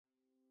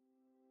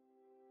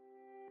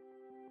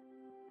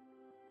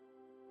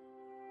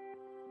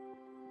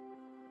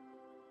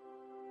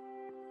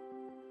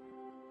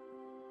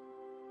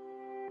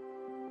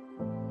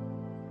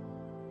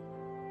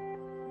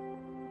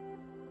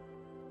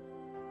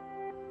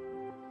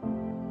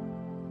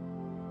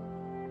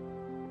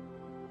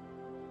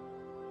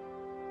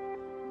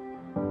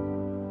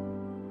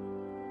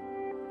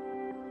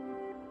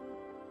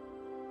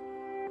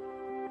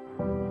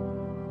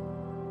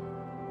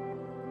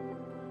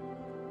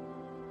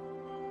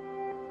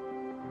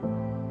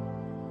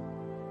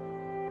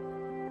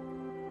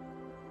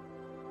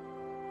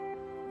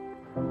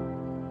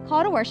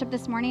call to worship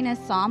this morning is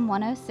Psalm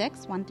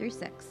 106, 1 through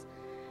 6.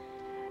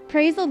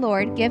 Praise the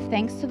Lord, give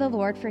thanks to the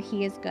Lord, for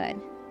he is good.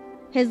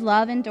 His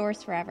love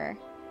endures forever.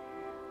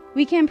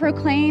 We can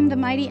proclaim the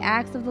mighty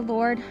acts of the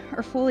Lord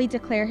or fully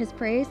declare his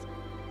praise.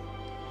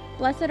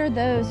 Blessed are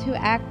those who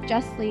act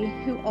justly,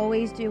 who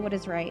always do what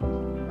is right.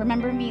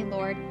 Remember me,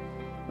 Lord,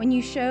 when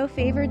you show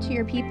favor to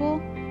your people.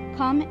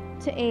 Come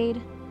to aid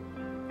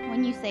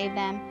when you save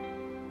them,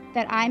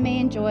 that I may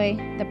enjoy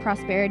the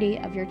prosperity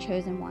of your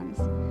chosen ones,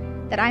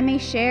 that I may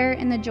share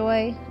in the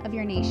joy of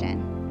your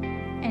nation,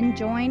 and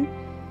join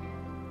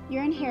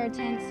your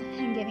inheritance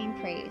in giving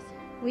praise.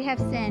 We have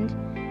sinned,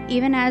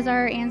 even as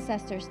our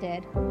ancestors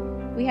did.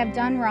 We have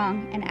done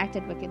wrong and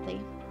acted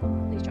wickedly.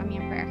 Please join me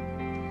in prayer.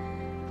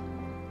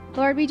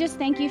 Lord, we just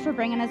thank you for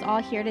bringing us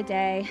all here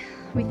today.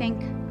 We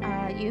thank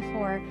you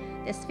for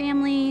this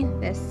family,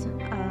 this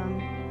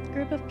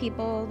group of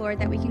people, Lord,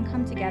 that we can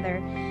come together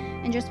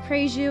and just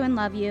praise you and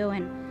love you.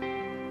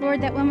 And Lord,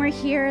 that when we're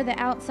here, the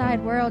outside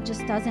world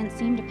just doesn't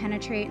seem to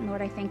penetrate. And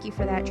Lord, I thank you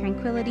for that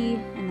tranquility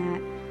and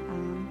that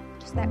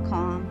just that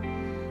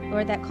calm.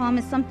 Lord, that calm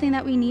is something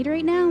that we need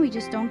right now. We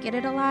just don't get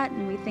it a lot,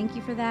 and we thank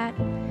you for that.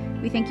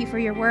 We thank you for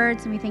your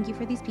words, and we thank you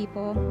for these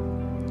people.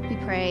 We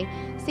pray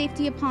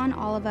safety upon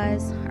all of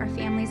us, our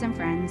families and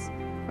friends.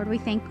 Lord, we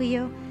thank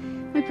you.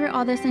 We pray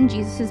all this in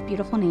Jesus'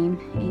 beautiful name.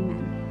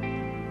 Amen.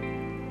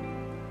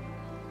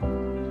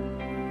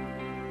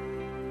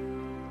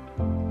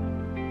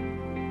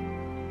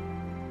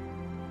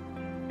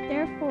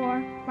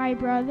 Therefore, my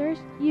brothers,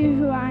 you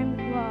who I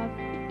love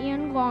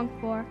and long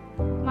for,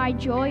 my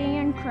joy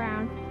and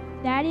crown,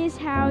 that is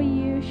how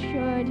you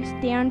should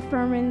stand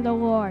firm in the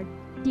Lord,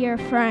 dear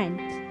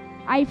friends.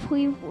 I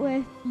plead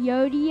with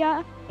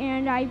Euodia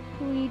and I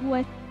plead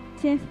with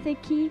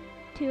Syntyche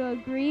to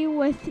agree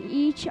with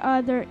each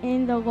other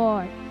in the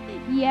Lord.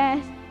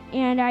 Yes,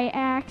 and I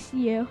ask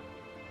you,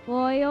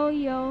 loyal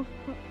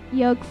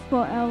yoke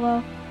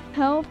fellow,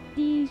 help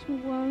these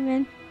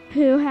women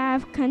who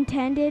have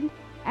contended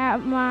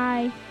at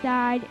my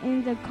side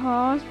in the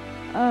cause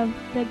of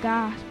the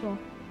gospel,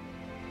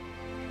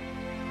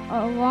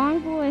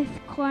 along with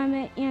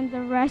Clement and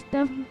the rest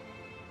of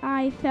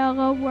my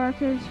fellow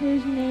workers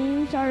whose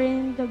names are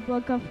in the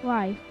book of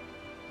life.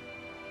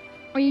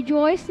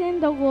 Rejoice in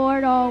the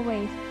Lord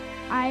always.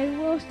 I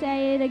will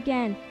say it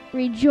again,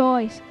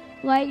 rejoice.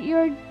 Let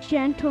your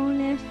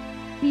gentleness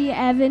be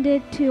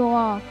evident to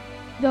all.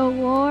 The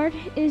Lord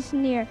is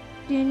near.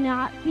 Do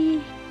not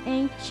be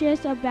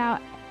anxious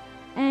about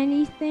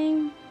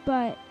anything,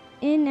 but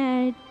in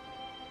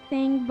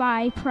anything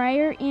by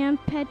prayer and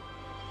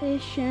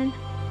petition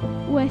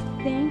with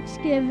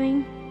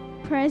thanksgiving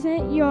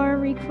present your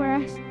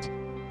request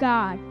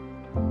God,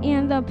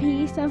 and the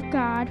peace of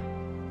God,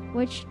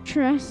 which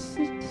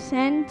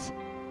transcends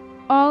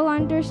all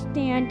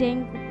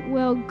understanding,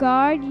 will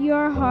guard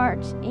your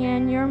hearts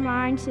and your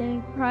minds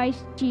in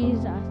Christ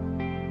Jesus.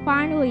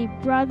 Finally,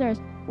 brothers,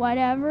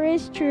 whatever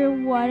is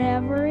true,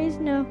 whatever is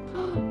noble,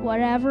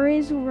 whatever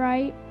is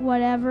right,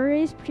 whatever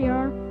is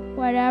pure,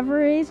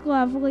 whatever is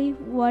lovely,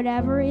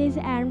 whatever is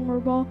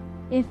admirable,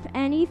 if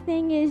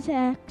anything is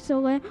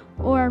excellent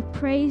or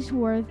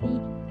praiseworthy,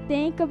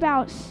 think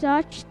about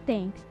such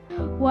things.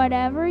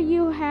 Whatever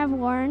you have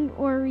learned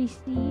or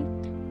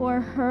received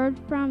or heard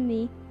from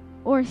me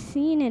or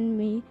seen in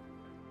me,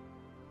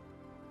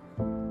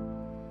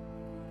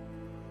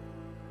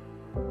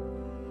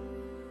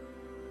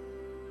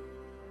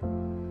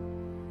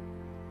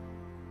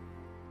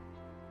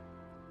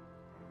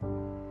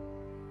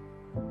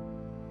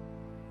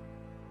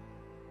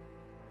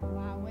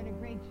 Wow, what a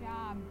great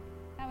job.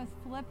 That was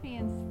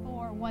Philippians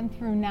 4, 1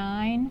 through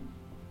 9.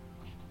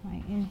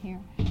 Right in here.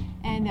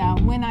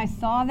 And when I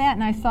saw that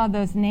and I saw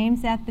those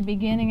names at the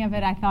beginning of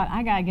it, I thought,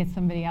 I got to get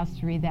somebody else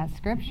to read that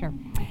scripture.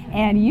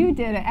 And you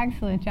did an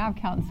excellent job,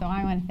 Kelton, so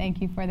I want to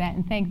thank you for that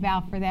and thank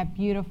Val for that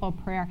beautiful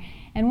prayer.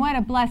 And what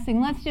a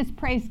blessing. Let's just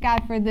praise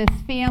God for this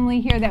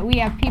family here, that we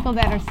have people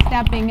that are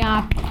stepping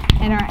up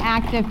and are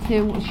active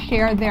to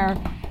share their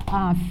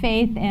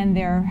faith and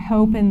their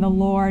hope in the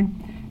Lord.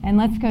 And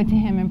let's go to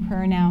him in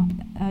prayer now.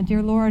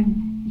 Dear Lord,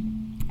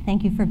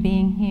 thank you for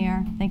being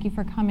here. Thank you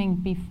for coming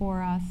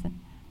before us,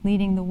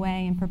 leading the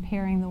way and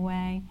preparing the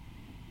way.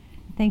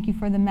 Thank you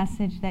for the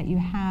message that you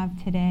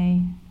have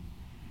today,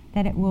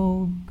 that it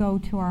will go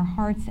to our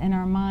hearts and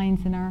our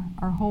minds and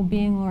our whole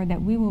being, Lord,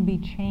 that we will be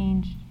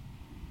changed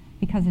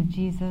because of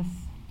Jesus,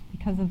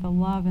 because of the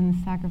love and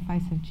the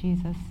sacrifice of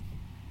Jesus.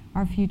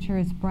 Our future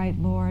is bright,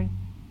 Lord.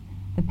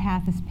 The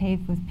path is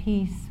paved with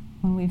peace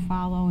when we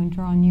follow and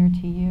draw near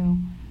to you.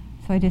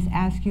 So I just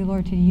ask you,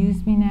 Lord, to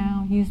use me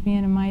now. Use me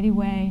in a mighty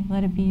way.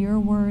 Let it be your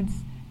words,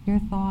 your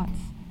thoughts,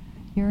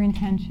 your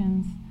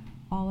intentions,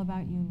 all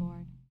about you,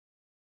 Lord.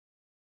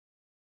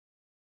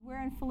 We're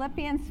in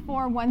Philippians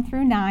 4, 1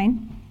 through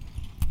 9.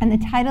 And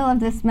the title of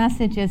this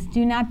message is,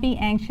 Do Not Be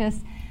Anxious,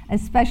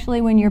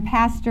 especially when your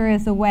pastor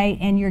is away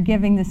and you're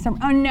giving the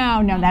sermon.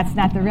 Oh, no, that's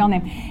not the real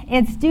name.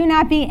 It's Do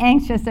Not Be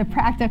Anxious, a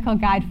practical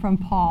guide from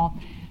Paul.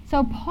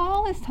 So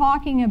Paul is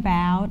talking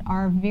about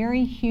our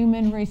very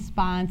human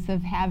response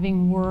of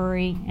having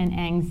worry and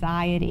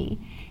anxiety.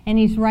 And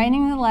he's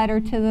writing the letter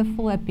to the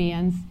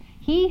Philippians.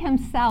 He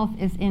himself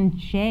is in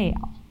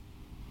jail.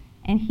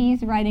 And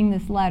he's writing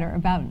this letter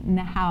about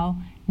how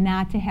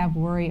not to have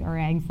worry or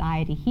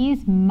anxiety.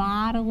 He's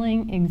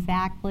modeling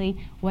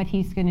exactly what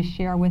he's going to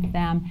share with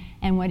them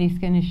and what he's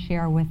going to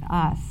share with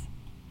us.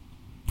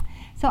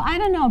 So I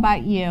don't know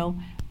about you,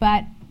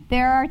 but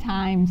there are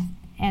times,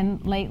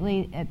 and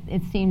lately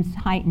it seems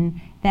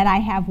heightened, that I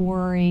have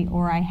worry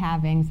or I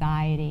have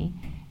anxiety.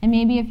 And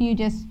maybe if you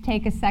just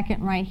take a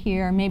second right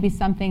here, maybe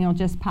something will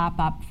just pop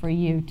up for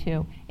you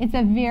too. It's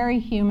a very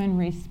human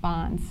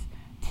response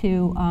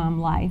to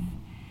life.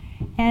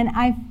 And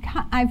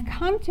I've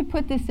come to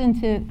put this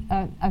into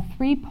a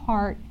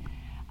three-part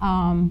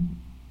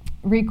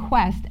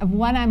request of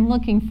what I'm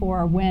looking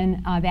for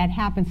when that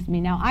happens to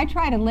me. Now, I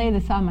try to lay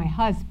this on my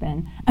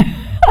husband,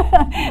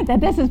 that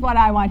this is what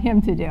I want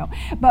him to do.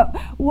 But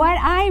what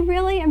I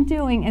really am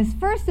doing is,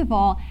 first of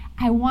all,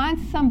 I want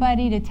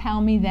somebody to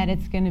tell me that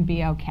it's going to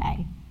be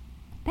okay.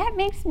 That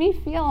makes me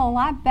feel a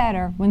lot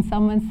better when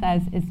someone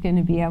says it's going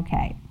to be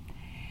okay.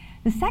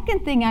 The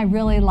second thing I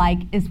really like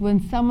is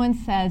when someone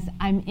says,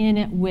 I'm in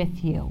it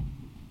with you.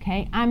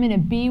 Okay, I'm going to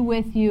be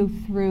with you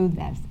through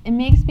this. It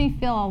makes me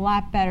feel a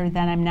lot better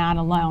that I'm not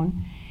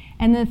alone.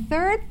 And the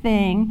third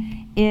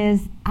thing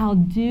is, I'll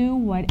do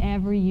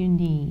whatever you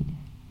need.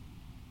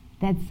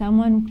 That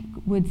someone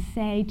would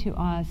say to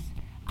us,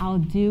 I'll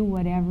do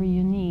whatever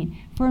you need.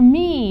 For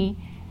me,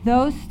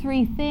 those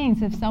three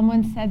things, if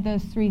someone said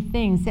those three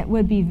things, it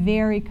would be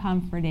very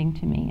comforting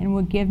to me and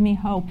would give me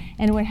hope,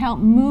 and it would help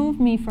move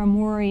me from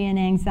worry and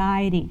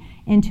anxiety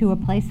into a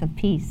place of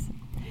peace.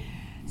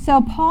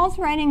 So Paul's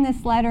writing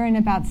this letter in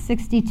about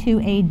 62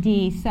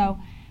 AD. So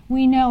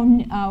we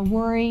know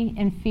worry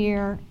and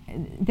fear,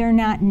 they're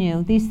not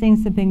new. These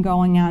things have been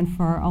going on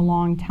for a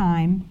long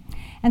time.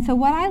 And so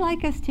what I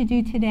like us to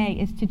do today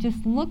is to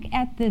just look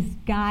at this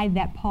guide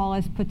that Paul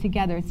has put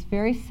together. It's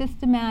very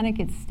systematic.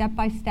 It's step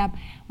by step. I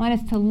want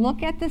us to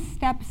look at the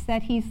steps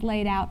that he's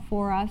laid out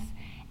for us,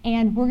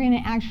 and we're going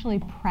to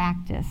actually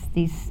practice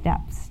these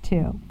steps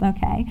too,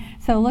 okay?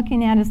 So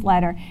looking at his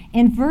letter,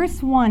 in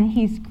verse 1,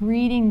 he's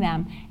greeting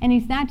them. And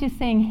he's not just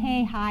saying,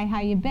 hey, hi,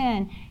 how you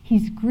been?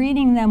 He's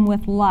greeting them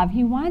with love.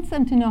 He wants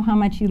them to know how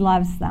much he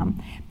loves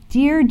them.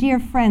 Dear, dear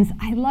friends,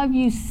 I love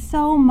you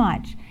so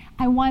much.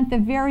 I want the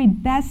very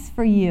best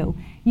for you.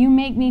 You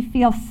make me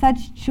feel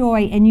such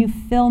joy, and you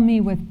fill me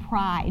with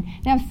pride.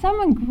 Now, if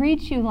someone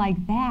greets you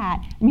like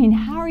that, I mean,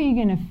 how are you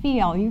going to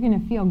feel? You're going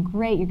to feel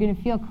great. You're going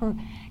to feel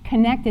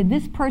connected.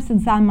 This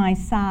person's on my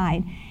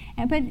side.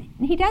 But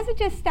he doesn't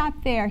just stop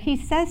there. He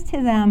says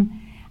to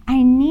them,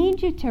 I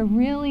need you to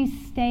really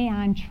stay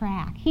on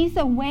track. He's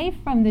away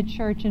from the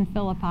church in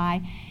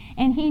Philippi,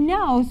 and he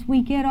knows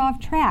we get off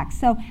track.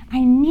 So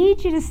I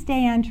need you to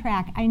stay on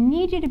track. I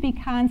need you to be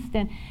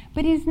constant.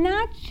 But he's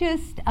not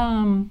just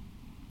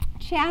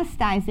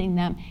chastising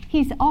them.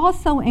 He's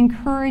also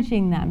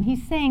encouraging them.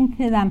 He's saying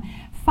to them,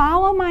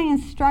 follow my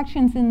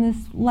instructions in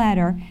this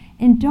letter,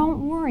 and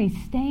don't worry.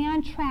 Stay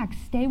on track.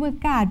 Stay with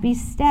God. Be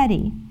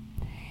steady.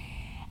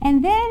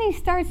 And then he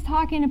starts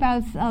talking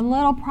about a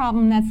little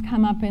problem that's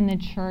come up in the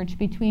church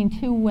between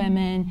two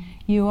women,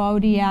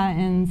 Euodia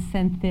and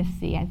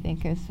Syntyche, I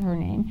think is her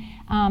name.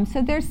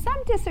 So there's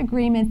some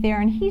disagreement there,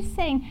 and he's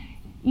saying,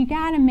 you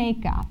got to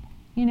make up,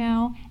 you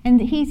know.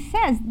 And he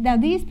says, now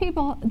these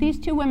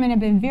two women have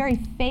been very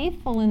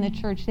faithful in the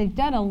church. They've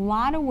done a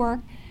lot of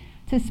work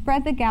to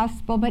spread the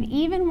gospel, but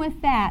even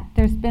with that,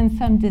 there's been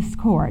some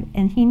discord,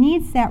 and he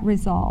needs that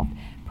resolved.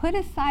 Put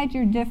aside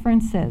your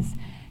differences.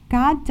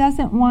 God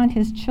doesn't want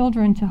his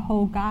children to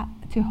hold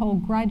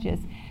grudges,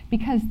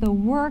 because the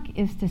work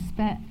is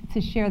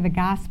to share the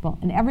gospel,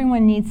 and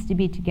everyone needs to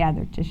be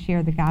together to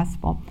share the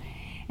gospel.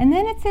 And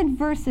then it's in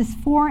verses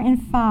 4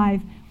 and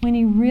 5 when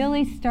he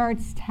really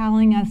starts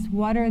telling us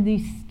what are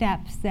these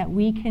steps that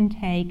we can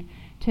take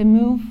to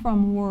move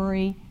from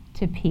worry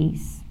to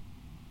peace.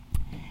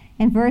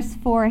 In verse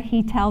 4,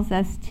 he tells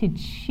us to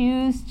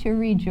choose to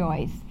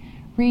rejoice.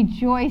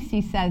 Rejoice, he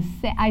says.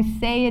 I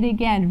say it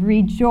again,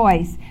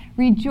 rejoice.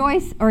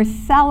 Rejoice or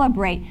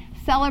celebrate.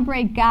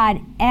 Celebrate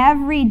God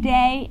every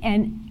day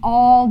and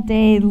all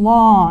day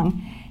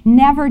long.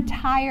 Never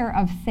tire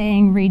of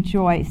saying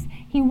rejoice.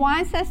 He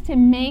wants us to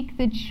make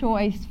the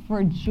choice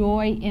for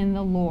joy in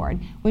the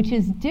Lord, which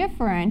is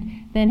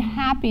different than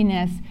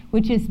happiness,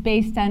 which is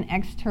based on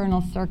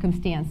external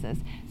circumstances.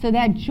 So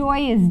that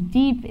joy is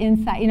deep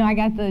inside. You know, I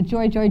got the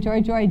joy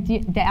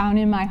down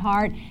in my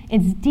heart.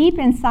 It's deep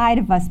inside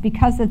of us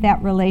because of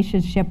that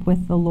relationship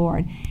with the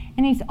Lord.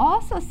 And he's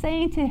also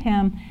saying to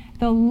him,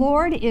 the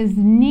Lord is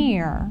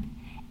near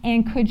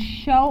and could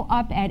show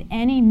up at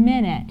any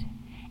minute.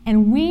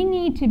 And we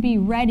need to be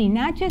ready,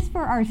 not just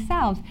for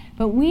ourselves,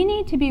 but we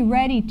need to be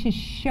ready to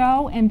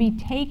show and be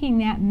taking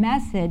that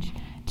message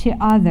to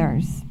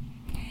others.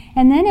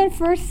 And then in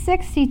verse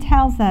 6, he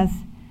tells us,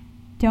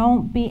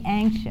 don't be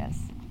anxious.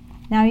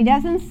 Now, he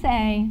doesn't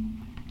say,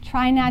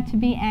 try not to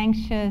be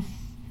anxious,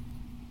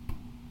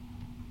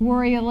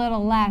 worry a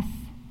little less.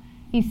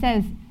 He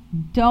says,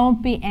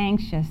 don't be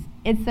anxious.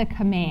 It's a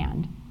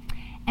command.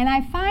 And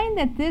I find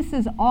that this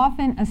is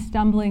often a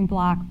stumbling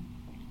block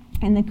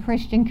in the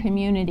Christian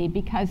community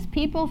because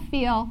people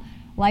feel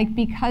like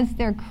because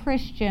they're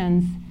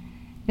Christians,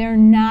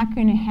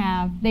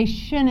 they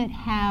shouldn't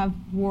have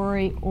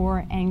worry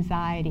or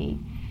anxiety.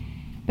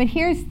 But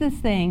here's the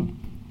thing,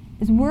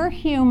 is we're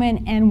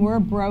human and we're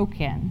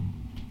broken.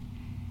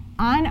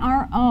 On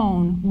our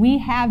own, we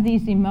have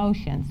these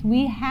emotions.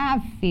 We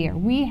have fear,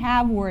 we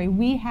have worry,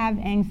 we have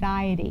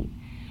anxiety.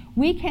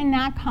 We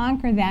cannot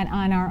conquer that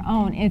on our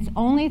own. It's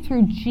only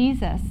through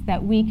Jesus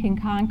that we can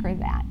conquer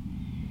that.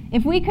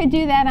 If we could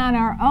do that on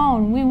our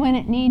own, we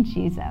wouldn't need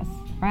Jesus,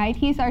 right?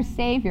 He's our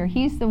Savior.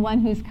 He's the one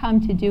who's come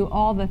to do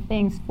all the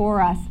things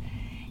for us,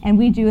 and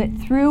we do it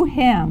through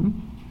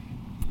him.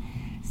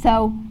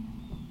 So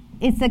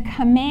it's a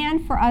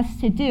command for us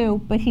to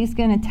do, but he's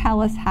going to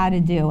tell us how to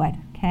do it,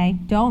 okay?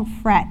 Don't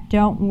fret,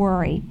 don't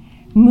worry.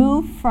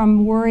 Move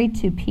from worry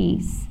to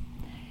peace.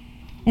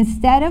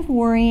 Instead of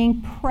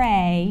worrying,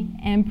 pray,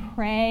 and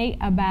pray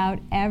about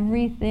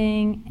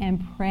everything,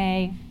 and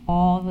pray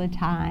all the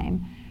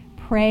time.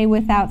 Pray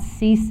without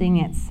ceasing,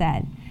 it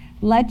said.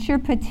 Let your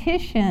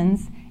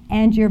petitions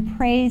and your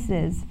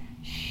praises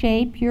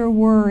shape your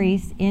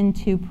worries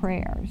into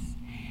prayers.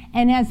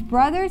 And as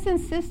brothers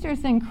and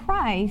sisters in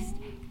Christ,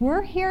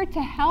 we're here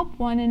to help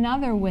one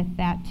another with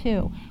that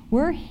too.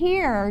 We're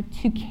here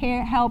to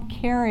help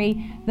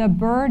carry the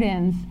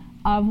burdens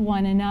of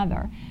one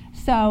another.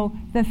 So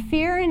the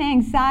fear and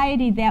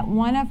anxiety that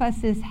one of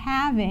us is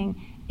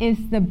having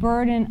is the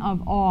burden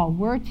of all.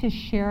 We're to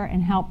share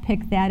and help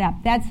pick that up.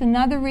 That's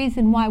another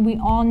reason why we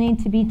all need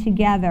to be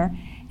together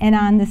and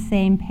on the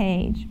same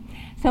page.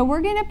 So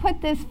we're going to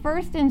put this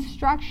first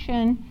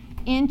instruction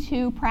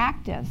into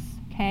practice,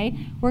 okay?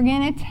 We're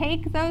going to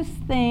take those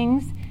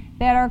things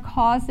that are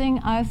causing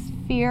us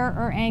fear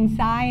or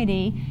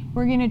anxiety,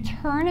 we're going to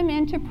turn them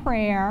into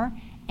prayer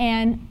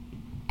and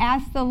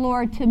ask the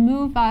Lord to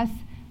move us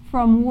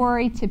from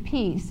worry to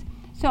peace.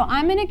 So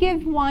I'm going to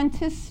give one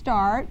to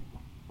start,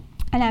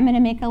 and I'm going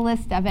to make a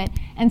list of it.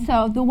 And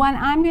so the one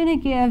I'm going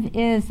to give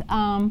is,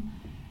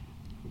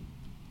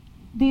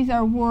 these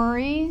are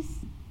worries,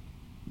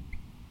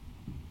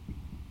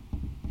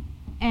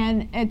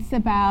 and it's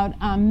about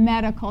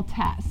medical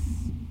tests.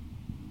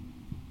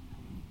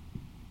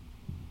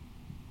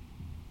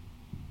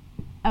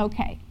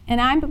 Okay,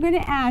 and I'm going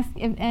to ask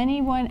if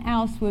anyone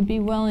else would be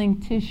willing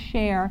to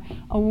share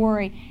a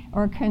worry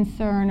or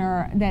concern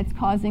or that's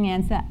causing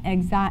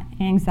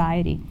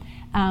anxiety.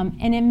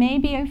 And it may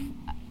be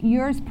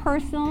yours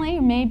personally,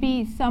 it may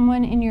be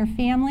someone in your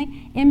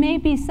family, it may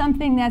be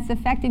something that's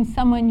affecting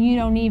someone you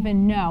don't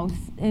even know.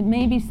 It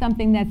may be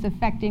something that's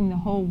affecting the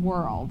whole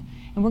world.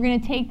 And we're going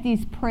to take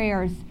these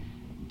prayers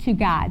to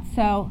God.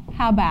 So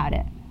how about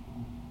it?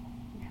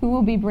 Who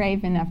will be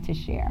brave enough to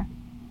share?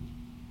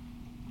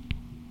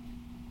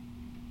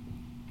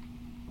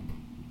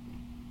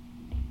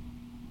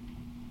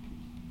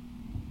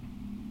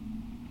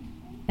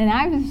 And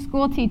I was a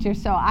school teacher,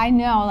 so I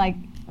know, like,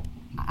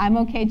 I'm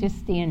okay just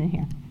standing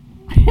here.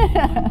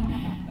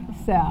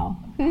 So,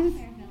 who's...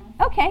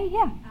 Okay,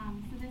 yeah.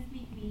 So this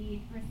week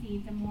we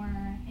received a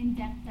more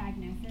in-depth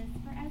diagnosis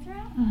for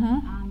Ezra,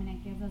 and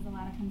it gives us a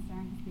lot of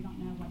concern because we don't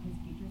know what his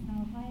future is going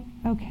to look like.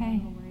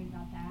 Okay. We're a little worried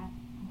about that.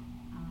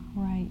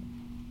 Right.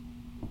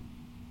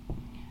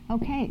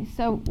 Okay,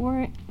 so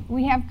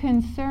we have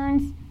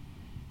concerns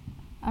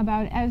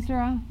about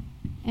Ezra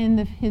and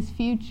his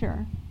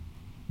future.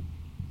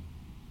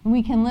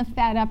 We can lift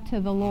that up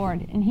to the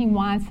Lord, and he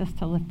wants us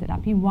to lift it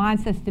up. He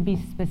wants us to be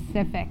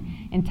specific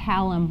and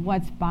tell him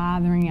what's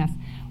bothering us,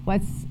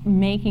 what's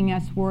making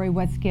us worry,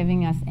 what's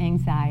giving us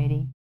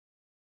anxiety.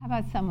 How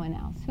about someone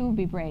else? Who would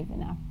be brave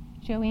enough?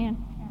 Joanne?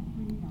 Yeah,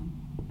 freedom.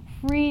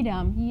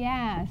 Freedom,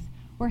 yes.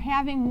 We're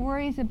having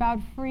worries about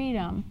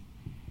freedom.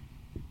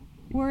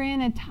 We're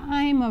in a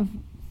time of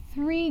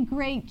 3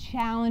 great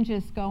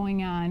challenges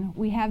going on.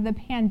 We have the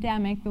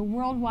pandemic, the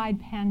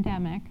worldwide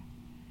pandemic.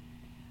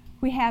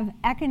 We have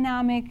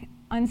economic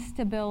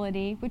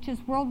instability, which is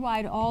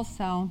worldwide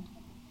also.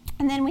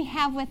 And then we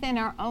have within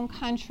our own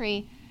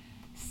country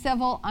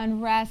civil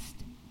unrest,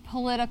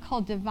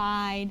 political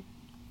divide,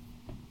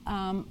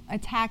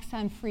 attacks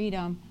on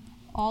freedom.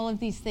 All of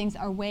these things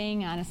are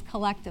weighing on us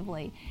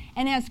collectively.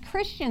 And as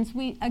Christians,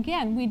 we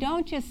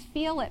don't just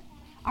feel it,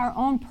 our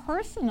own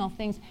personal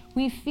things,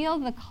 we feel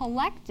the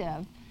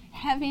collective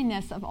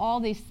heaviness of all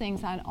these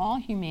things on all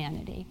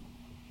humanity.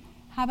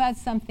 How about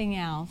something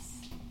else?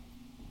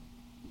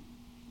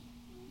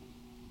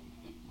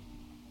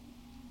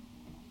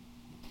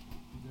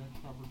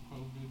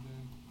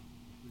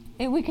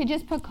 We could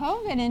just put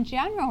COVID in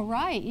general,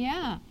 right,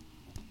 yeah.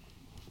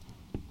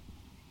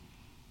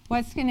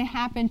 What's going to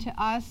happen to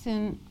us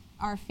and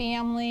our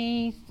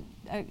families,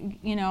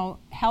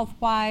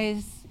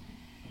 health-wise,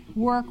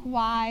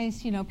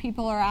 work-wise,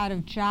 people are out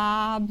of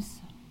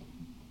jobs.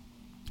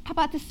 How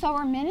about the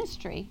Sower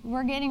ministry?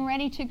 We're getting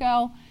ready to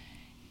go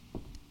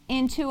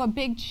into a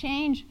big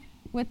change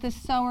with the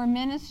Sower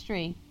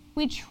ministry.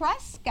 we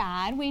trust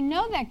God. We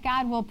know that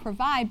God will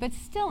provide, but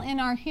still in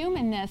our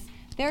humanness,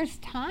 there's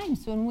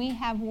times when we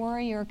have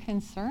worry or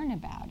concern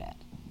about it.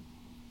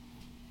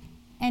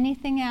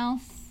 Anything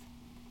else?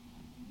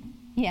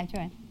 Yeah,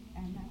 Joanne.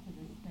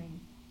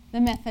 The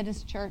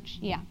Methodist Church,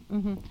 yeah.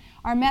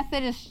 Our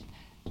Methodist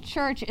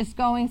Church is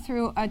going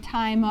through a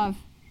time of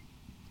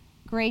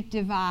great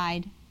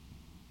divide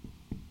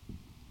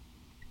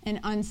and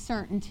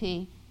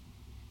uncertainty.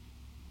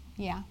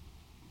 Yeah.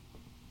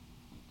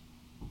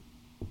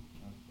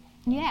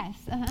 Yes.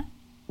 What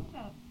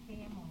about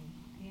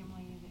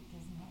family that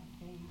doesn't have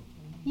faith?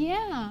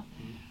 Yeah.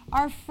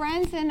 Our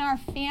friends and our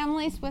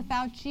families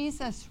without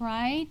Jesus,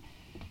 right?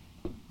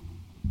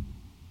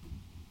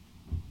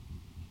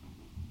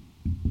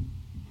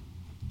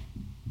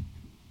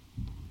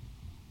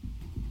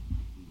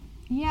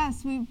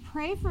 Yes, we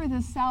pray for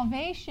the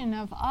salvation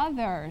of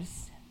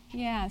others.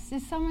 Yes.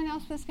 Is someone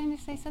else was going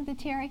to say something,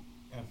 Terry?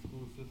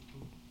 School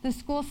systems. The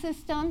school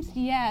systems,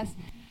 yes.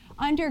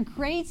 Under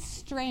great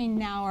strain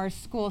now, our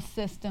school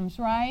systems,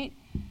 right?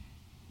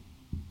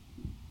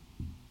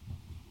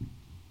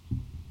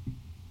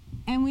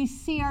 And we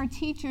see our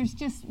teachers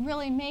just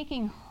really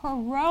making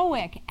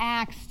heroic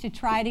acts to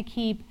try to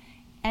keep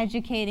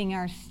educating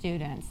our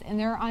students. And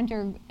they're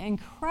under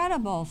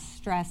incredible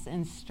stress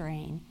and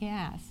strain,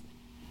 yes.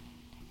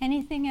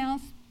 Anything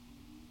else?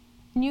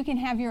 And you can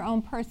have your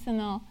own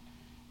personal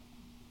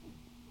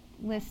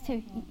list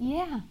too.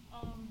 Yeah.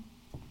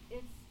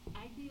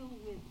 I deal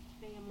with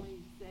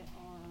families that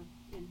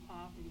are in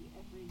poverty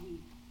every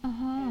week,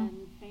 Uh-huh.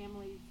 and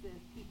families that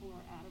people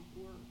are out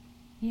of work,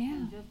 Yeah.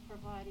 and just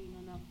providing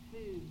enough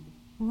food,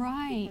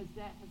 Right. because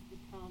that has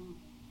become,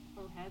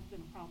 or has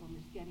been a problem,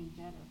 is getting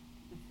better.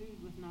 The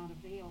food was not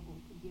available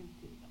to give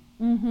to them.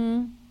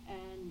 Mm-hmm.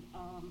 And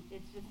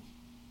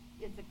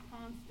it's a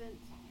constant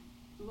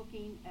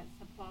looking at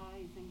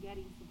supplies and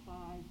getting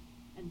supplies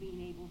and being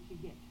able to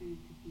get food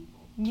to people.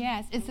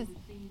 Yes. And It's a we're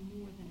seeing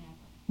more than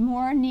ever.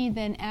 more need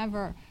than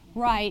ever.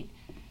 Right.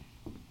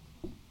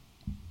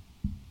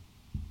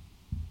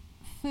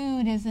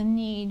 Food is a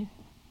need,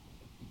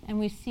 and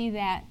we see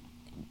that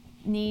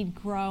need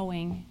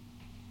growing.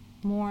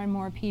 More and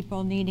more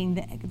people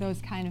needing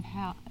those kind of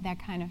help, that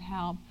kind of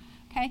help.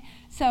 Okay,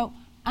 so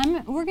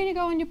we're going to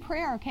go into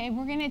prayer. Okay,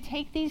 we're going to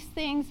take these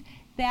things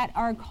that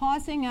are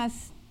causing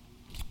us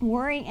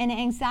worry and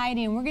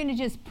anxiety, and we're going to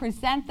just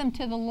present them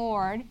to the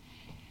Lord.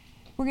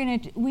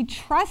 We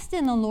trust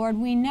in the Lord.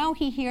 We know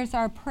He hears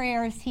our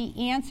prayers.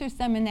 He answers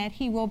them, and that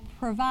He will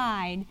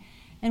provide.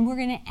 And we're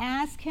going to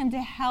ask Him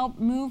to help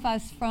move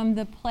us from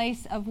the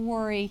place of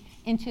worry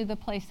into the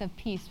place of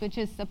peace, which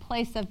is the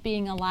place of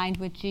being aligned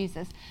with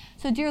Jesus.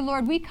 So, dear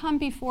Lord, we come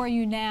before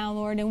you now,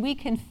 Lord, and we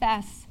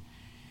confess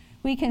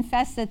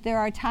that there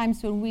are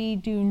times when we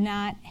do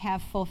not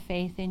have full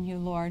faith in you,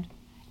 Lord.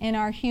 In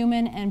our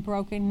human and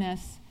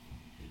brokenness,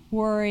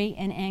 worry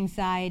and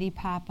anxiety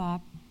pop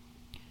up.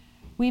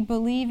 We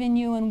believe in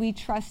you and we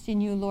trust in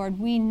you, Lord.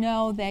 We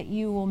know that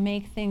you will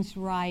make things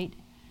right.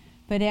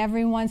 But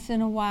every once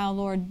in a while,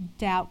 Lord,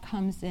 doubt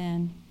comes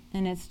in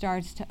and it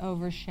starts to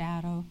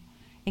overshadow.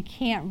 It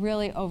can't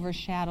really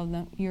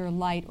overshadow your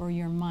light or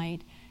your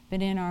might,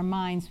 but in our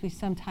minds we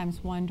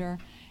sometimes wonder.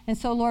 And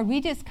so, Lord, we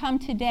just come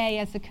today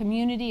as a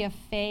community of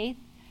faith,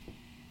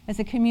 as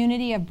a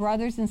community of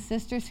brothers and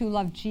sisters who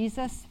love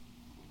Jesus,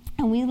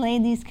 and we lay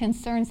these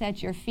concerns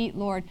at your feet,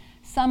 Lord.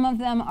 Some of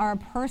them are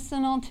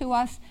personal to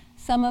us.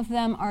 Some of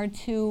them are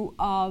to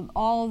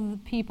all the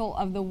people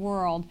of the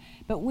world.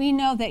 But we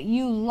know that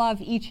you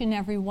love each and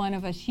every one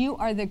of us. You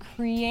are the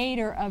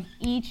creator of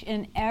each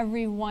and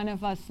every one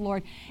of us,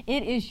 Lord.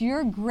 It is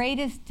your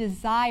greatest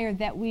desire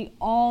that we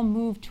all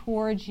move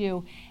towards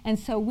you. And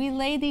so we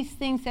lay these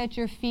things at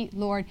your feet,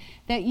 Lord,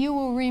 that you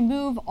will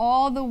remove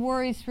all the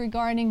worries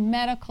regarding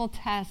medical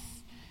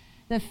tests,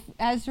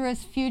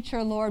 Ezra's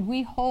future, Lord.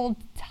 We hold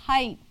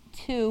tight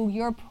to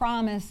your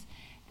promise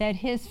that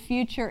his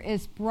future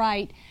is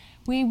bright.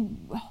 We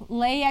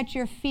lay at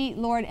your feet,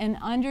 Lord, and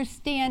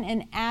understand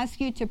and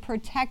ask you to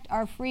protect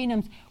our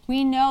freedoms.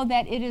 We know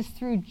that it is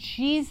through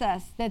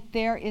Jesus that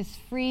there is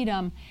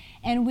freedom.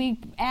 And we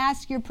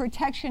ask your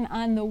protection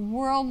on the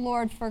world,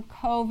 Lord, for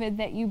COVID,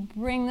 that you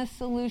bring the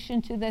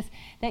solution to this,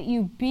 that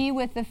you be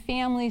with the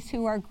families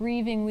who are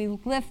grieving. We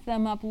lift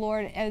them up,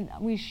 Lord, and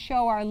we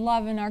show our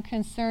love and our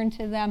concern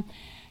to them.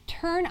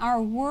 Turn our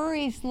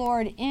worries,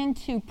 Lord,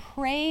 into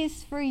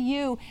praise for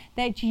you,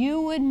 that you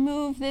would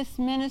move this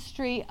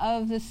ministry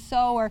of the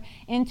Sower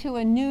into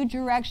a new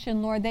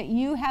direction, Lord, that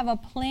you have a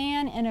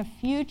plan and a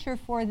future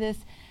for this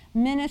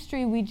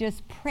ministry. We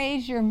just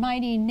praise your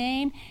mighty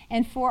name.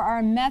 And for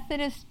our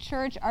Methodist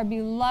Church, our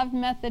beloved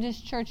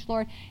Methodist Church,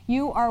 Lord,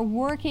 you are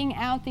working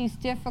out these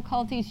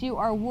difficulties. You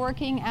are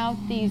working out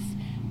these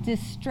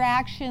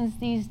distractions,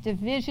 these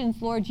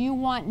divisions, Lord. You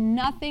want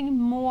nothing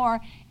more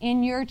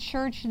in your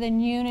church than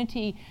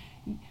unity.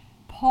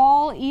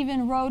 Paul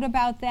even wrote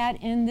about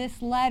that in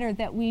this letter,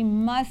 that we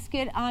must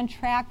get on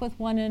track with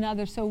one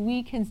another so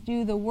we can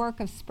do the work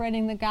of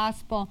spreading the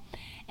gospel.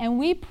 And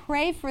we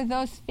pray for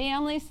those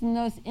families and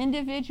those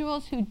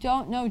individuals who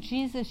don't know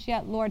Jesus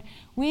yet, Lord.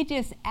 We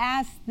just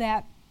ask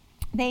that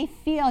they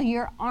feel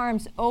your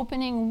arms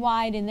opening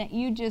wide and that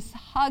you just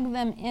hug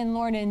them in,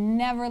 Lord, and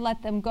never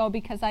let them go,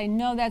 because I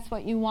know that's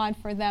what you want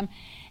for them.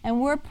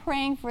 And we're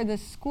praying for the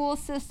school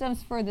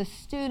systems, for the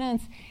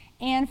students,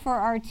 and for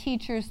our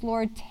teachers,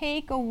 Lord.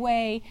 Take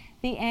away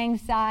the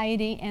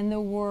anxiety and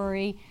the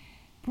worry.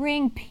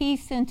 Bring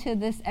peace into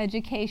this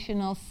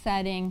educational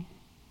setting.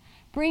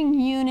 Bring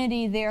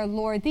unity there,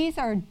 Lord. These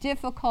are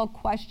difficult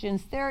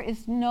questions. There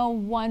is no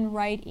one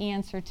right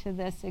answer to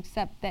this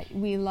except that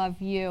we love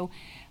you.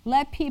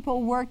 Let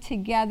people work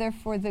together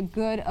for the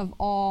good of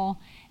all.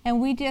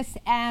 And we just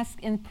ask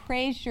and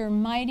praise your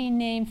mighty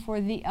name for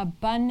the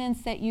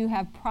abundance that you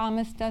have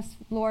promised us,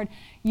 Lord.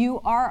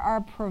 You are our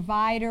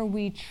provider.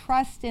 We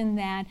trust in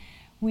that.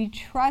 We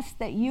trust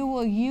that you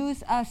will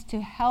use us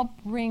to help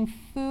bring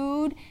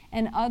food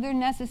and other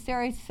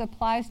necessary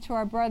supplies to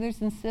our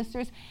brothers and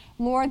sisters.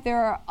 Lord,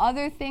 there are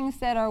other things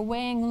that are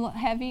weighing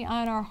heavy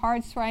on our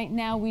hearts right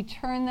now. We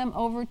turn them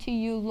over to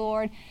you,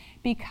 Lord.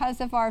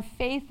 Because of our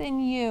faith in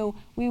you,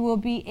 we will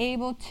be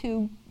able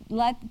to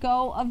let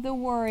go of the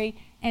worry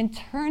and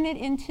turn it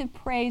into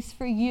praise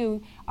for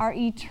you, our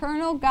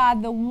eternal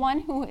God, the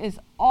one who is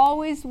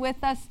always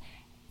with us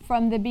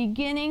from the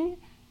beginning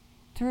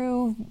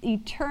through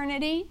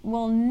eternity,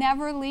 will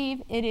never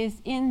leave. It is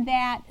in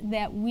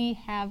that we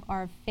have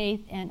our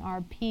faith and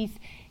our peace.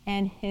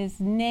 And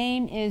his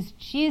name is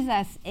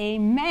Jesus.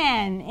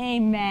 Amen.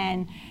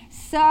 Amen.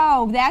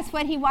 So that's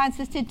what he wants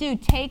us to do.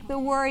 Take the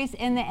worries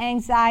and the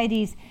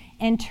anxieties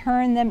and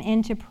turn them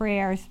into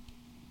prayers.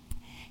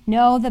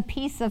 Know the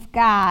peace of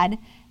God,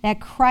 that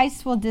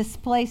Christ will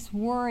displace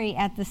worry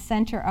at the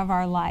center of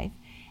our life.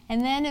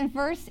 And then in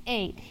verse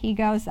 8, he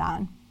goes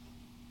on.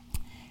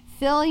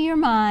 Fill your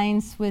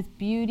minds with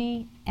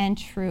beauty and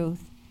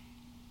truth,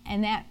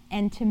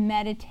 and to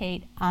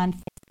meditate on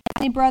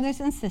faith. Brothers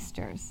and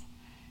sisters,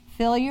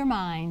 fill your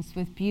minds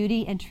with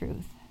beauty and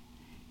truth.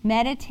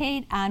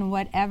 Meditate on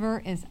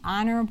whatever is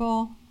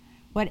honorable,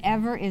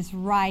 whatever is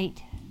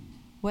right,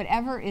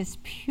 whatever is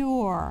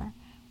pure,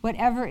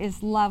 whatever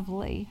is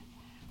lovely,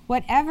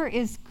 whatever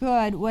is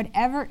good,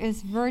 whatever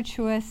is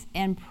virtuous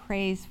and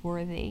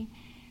praiseworthy.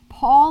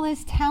 Paul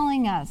is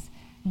telling us,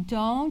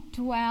 don't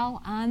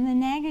dwell on the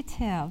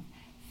negative.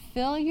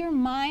 Fill your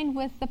mind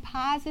with the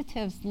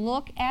positives.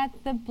 Look at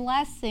the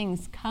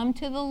blessings. Come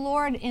to the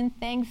Lord in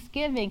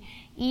thanksgiving.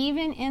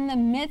 Even in the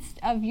midst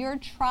of your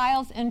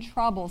trials and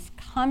troubles,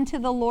 come to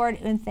the Lord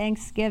in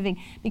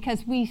thanksgiving,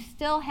 because we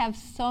still have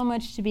so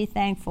much to be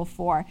thankful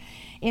for.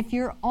 If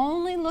you're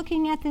only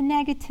looking at the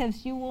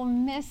negatives, you will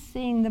miss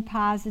seeing the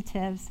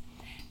positives.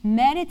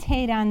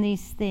 Meditate on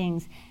these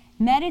things.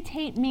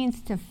 Meditate means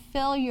to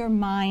fill your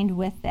mind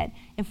with it.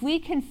 If we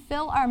can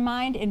fill our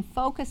mind and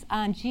focus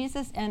on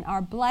Jesus and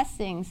our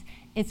blessings,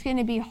 it's going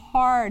to be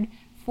hard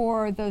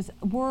for those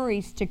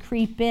worries to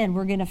creep in.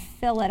 We're going to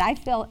fill it. I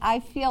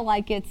feel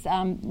like it's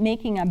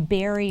making a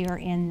barrier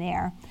in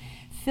there.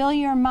 Fill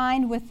your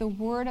mind with the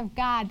Word of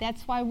God.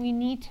 That's why we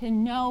need to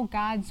know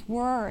God's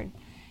Word.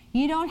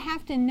 You don't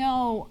have to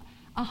know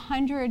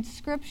 100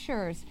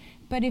 scriptures,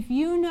 but if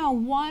you know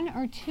 1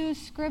 or 2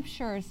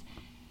 scriptures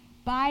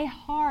by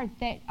heart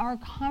that are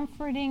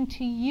comforting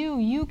to you,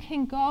 you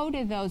can go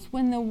to those.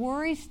 When the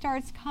worry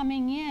starts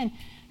coming in,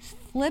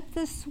 flip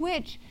the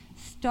switch.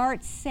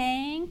 Start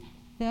saying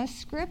the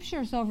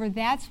scriptures over.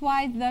 That's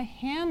why the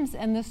hymns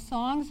and the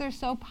songs are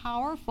so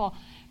powerful.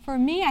 For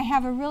me, I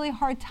have a really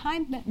hard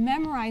time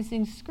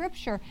memorizing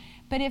scripture,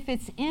 but if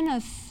it's in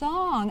a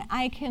song,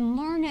 I can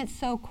learn it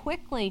so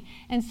quickly.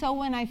 And so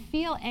when I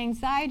feel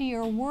anxiety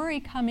or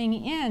worry coming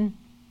in,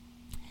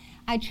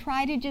 I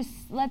try to just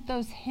let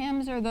those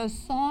hymns or those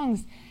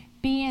songs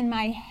be in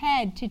my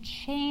head to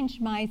change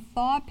my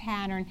thought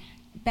pattern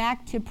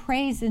back to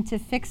praise and to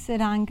fix it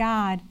on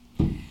God.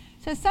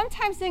 So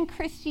sometimes in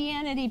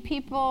Christianity,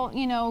 people,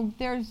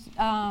 there's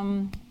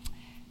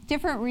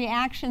different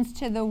reactions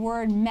to the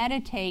word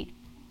meditate.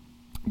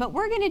 But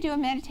we're going to do a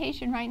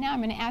meditation right now. I'm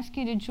going to ask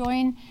you to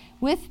join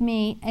with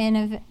me in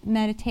a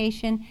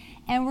meditation.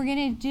 And we're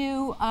going to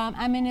do,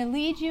 I'm going to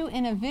lead you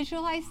in a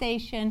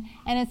visualization,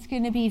 and it's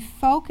going to be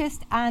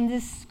focused on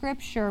this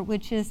scripture,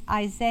 which is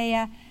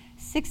Isaiah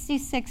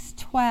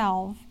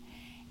 66:12.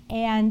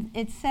 And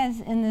it says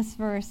in this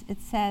verse,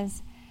 it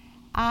says,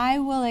 I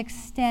will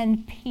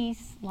extend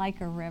peace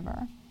like a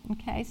river.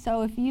 Okay,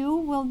 so if you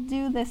will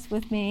do this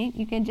with me,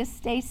 you can just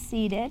stay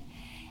seated.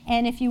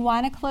 And if you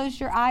want to close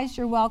your eyes,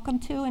 you're welcome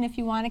to. And if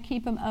you want to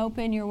keep them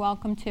open, you're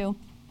welcome to.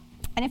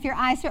 And if your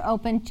eyes are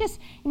open, you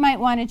might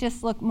want to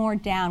just look more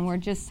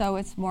downward, just so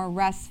it's more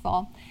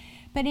restful.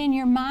 But in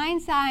your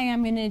mind's eye,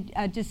 I'm going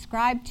to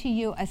describe to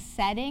you a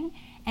setting,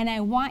 and I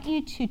want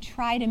you to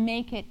try to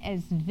make it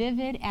as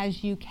vivid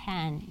as you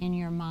can in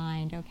your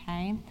mind,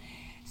 okay?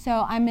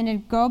 So I'm going to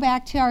go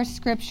back to our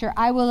scripture.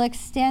 I will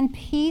extend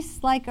peace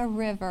like a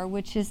river,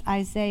 which is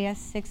Isaiah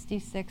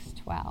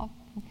 66:12,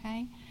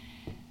 okay?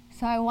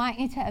 So I want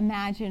you to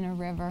imagine a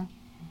river.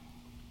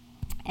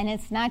 And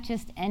it's not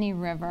just any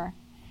river.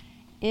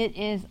 It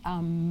is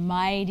a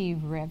mighty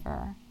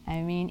river.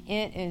 I mean,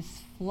 it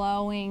is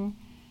flowing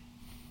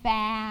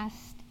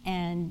fast,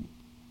 and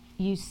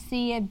you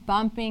see it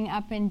bumping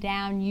up and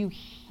down. You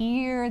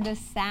hear the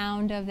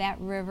sound of that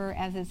river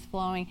as it's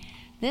flowing.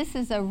 This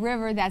is a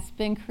river that's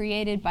been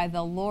created by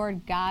the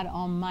Lord God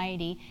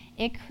Almighty.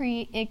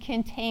 It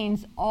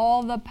contains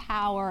all the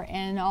power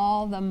and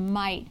all the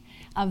might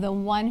of the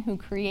one who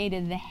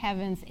created the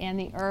heavens and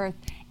the earth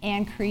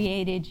and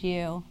created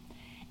you.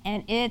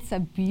 And it's a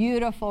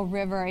beautiful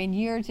river, and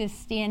you're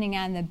just standing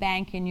on the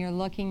bank and you're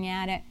looking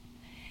at it.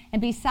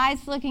 And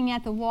besides looking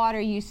at the water,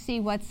 you see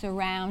what's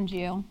around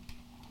you.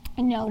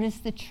 You notice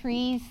the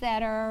trees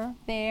that are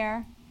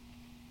there.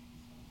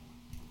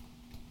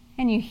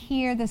 And you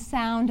hear the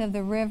sound of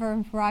the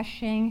river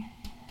rushing.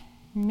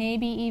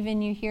 Maybe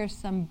even you hear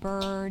some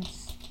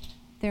birds.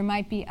 There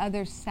might be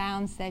other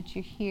sounds that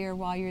you hear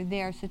while you're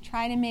there. So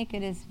try to make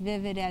it as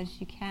vivid as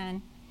you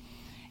can.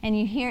 And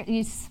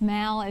you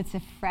smell, it's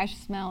a fresh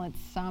smell,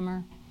 it's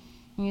summer.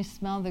 And you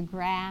smell the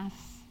grass,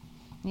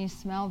 and you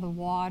smell the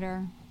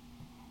water.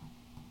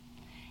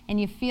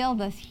 And you feel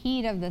the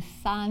heat of the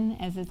sun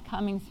as it's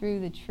coming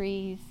through the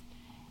trees,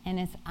 and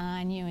it's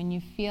on you, and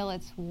you feel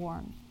its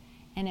warmth.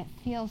 And it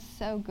feels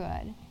so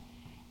good.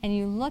 And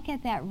you look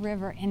at that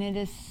river, and it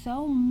is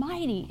so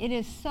mighty, it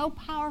is so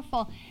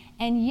powerful,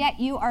 and yet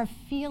you are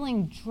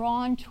feeling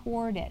drawn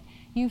toward it.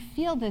 You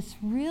feel this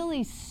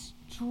really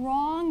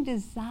strong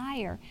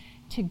desire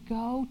to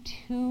go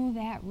to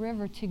that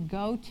river, to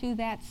go to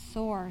that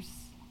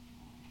source.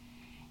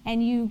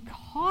 And you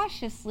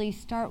cautiously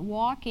start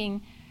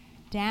walking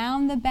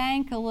down the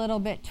bank a little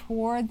bit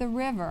toward the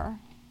river,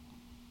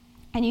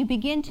 and you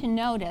begin to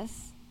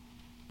notice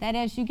that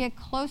as you get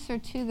closer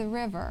to the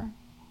river,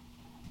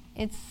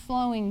 it's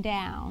slowing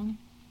down.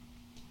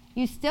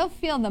 You still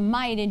feel the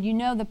might, and you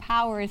know the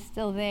power is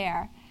still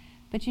there,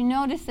 but you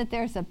notice that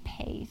there's a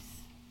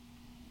pace,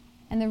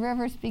 and the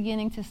river's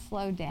beginning to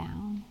slow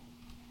down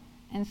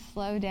and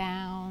slow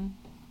down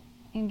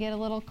and get a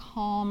little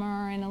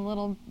calmer and a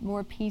little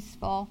more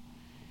peaceful.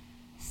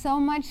 So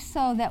much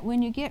so that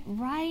when you get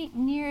right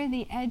near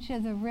the edge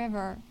of the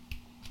river,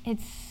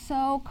 it's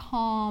so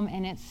calm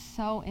and it's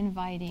so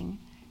inviting.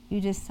 You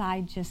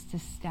decide just to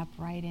step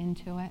right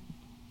into it.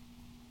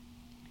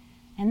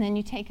 And then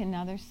you take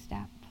another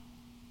step.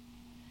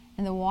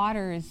 And the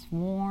water is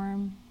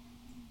warm.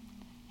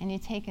 And you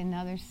take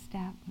another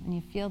step, and you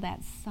feel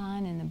that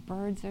sun, and the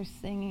birds are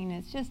singing.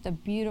 It's just a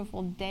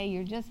beautiful day.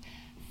 You're just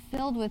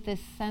filled with this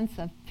sense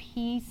of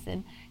peace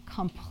and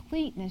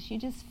completeness. You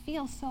just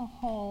feel so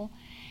whole.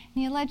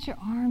 And you let your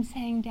arms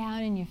hang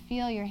down, and you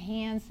feel your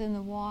hands in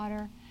the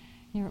water,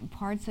 your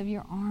parts of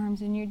your arms,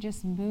 and you're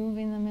just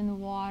moving them in the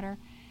water.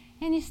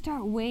 And you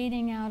start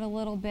wading out a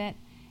little bit,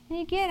 and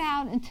you get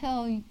out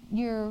until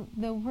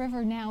the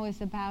river now is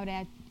about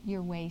at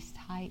your waist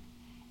height.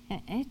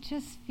 And it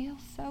just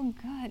feels so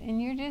good.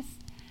 And you're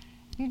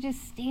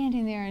just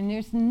standing there, and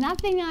there's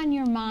nothing on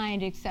your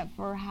mind except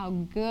for how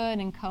good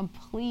and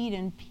complete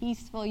and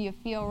peaceful you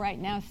feel right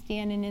now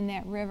standing in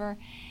that river.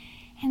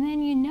 And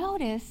then you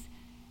notice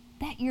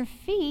that your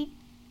feet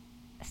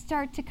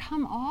start to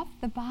come off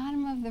the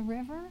bottom of the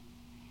river.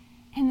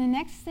 And the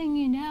next thing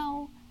you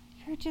know,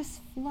 you're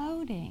just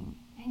floating.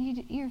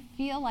 And you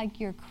feel like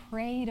you're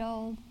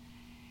cradled.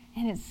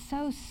 And it's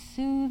so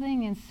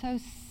soothing and so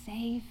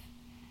safe.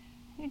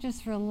 You're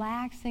just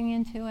relaxing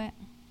into it.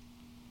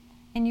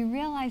 And you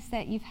realize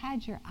that you've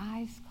had your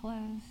eyes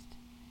closed,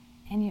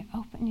 and you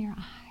open your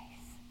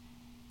eyes.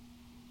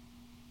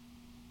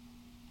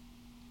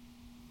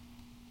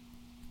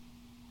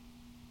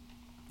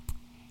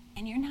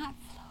 And you're not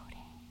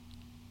floating.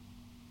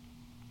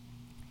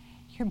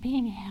 You're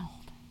being held.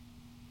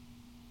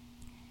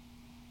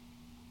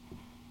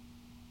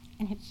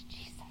 And it's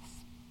Jesus.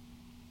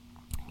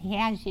 He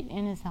has you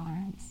in his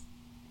arms.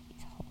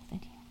 He's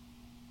holding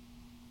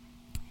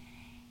you.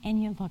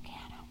 And you look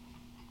at him.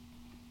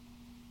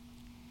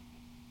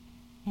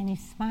 And he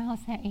smiles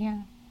at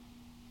you.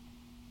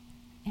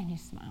 And you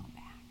smile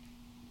back.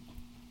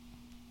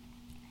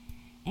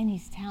 And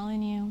he's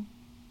telling you,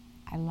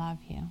 I love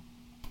you.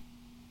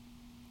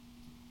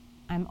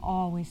 I'm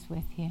always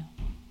with you.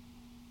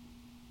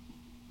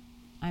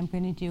 I'm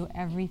going to do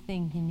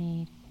everything you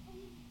need.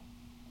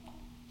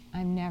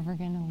 I'm never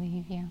going to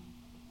leave you.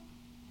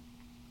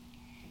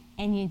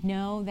 And you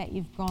know that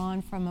you've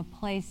gone from a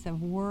place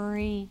of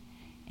worry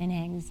and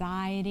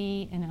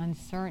anxiety and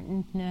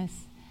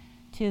uncertainness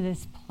to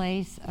this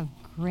place of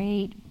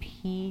great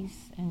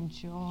peace and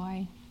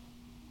joy.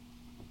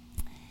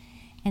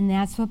 And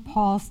that's what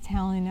Paul's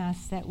telling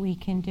us that we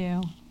can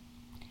do.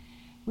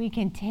 We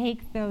can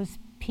take those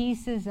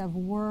pieces of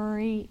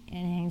worry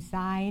and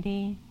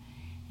anxiety,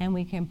 and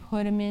we can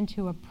put them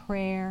into a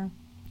prayer.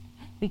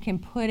 We can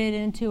put it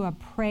into a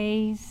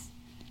praise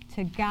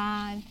to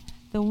God,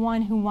 the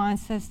one who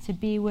wants us to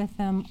be with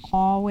him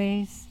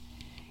always.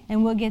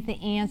 And we'll get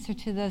the answer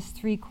to those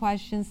 3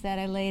 questions that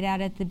I laid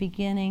out at the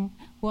beginning.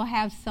 We'll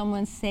have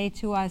someone say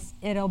to us,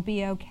 it'll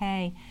be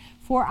okay.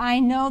 For I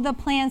know the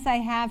plans I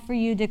have for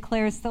you,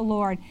 declares the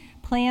Lord,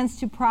 plans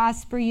to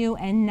prosper you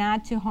and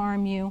not to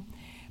harm you,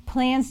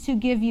 plans to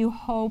give you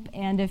hope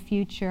and a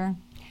future.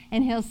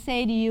 And he'll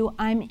say to you,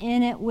 I'm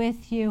in it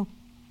with you.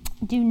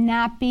 Do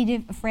not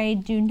be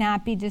afraid, do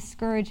not be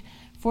discouraged,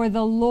 for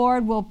the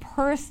Lord will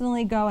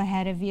personally go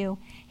ahead of you.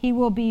 He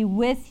will be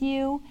with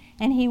you,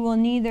 and he will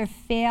neither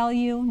fail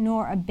you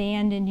nor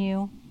abandon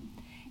you.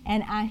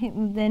 And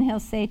then he'll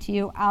say to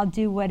you, I'll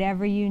do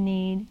whatever you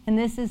need. And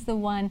this is the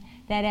one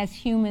that as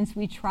humans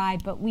we try,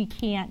 but we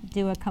can't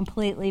do it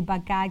completely,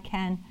 but God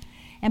can.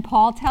 And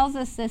Paul tells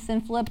us this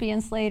in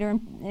Philippians later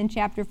in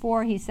chapter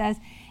 4. He says,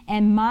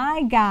 and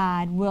my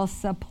God will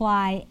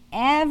supply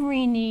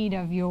every need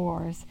of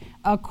yours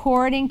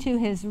according to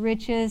his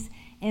riches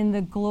in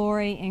the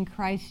glory in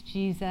Christ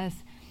Jesus.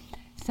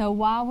 So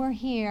while we're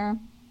here,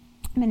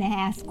 I'm going to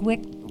ask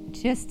Wick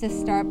just to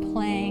start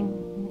playing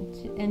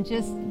and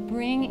just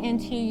bring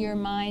into your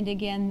mind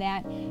again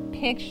that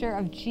picture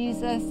of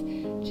Jesus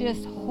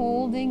just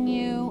holding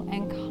you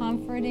and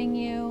comforting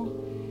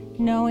you,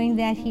 knowing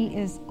that he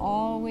is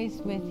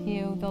always with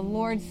you. The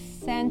Lord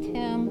sent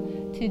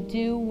him to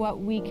do what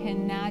we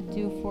cannot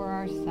do for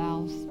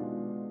ourselves.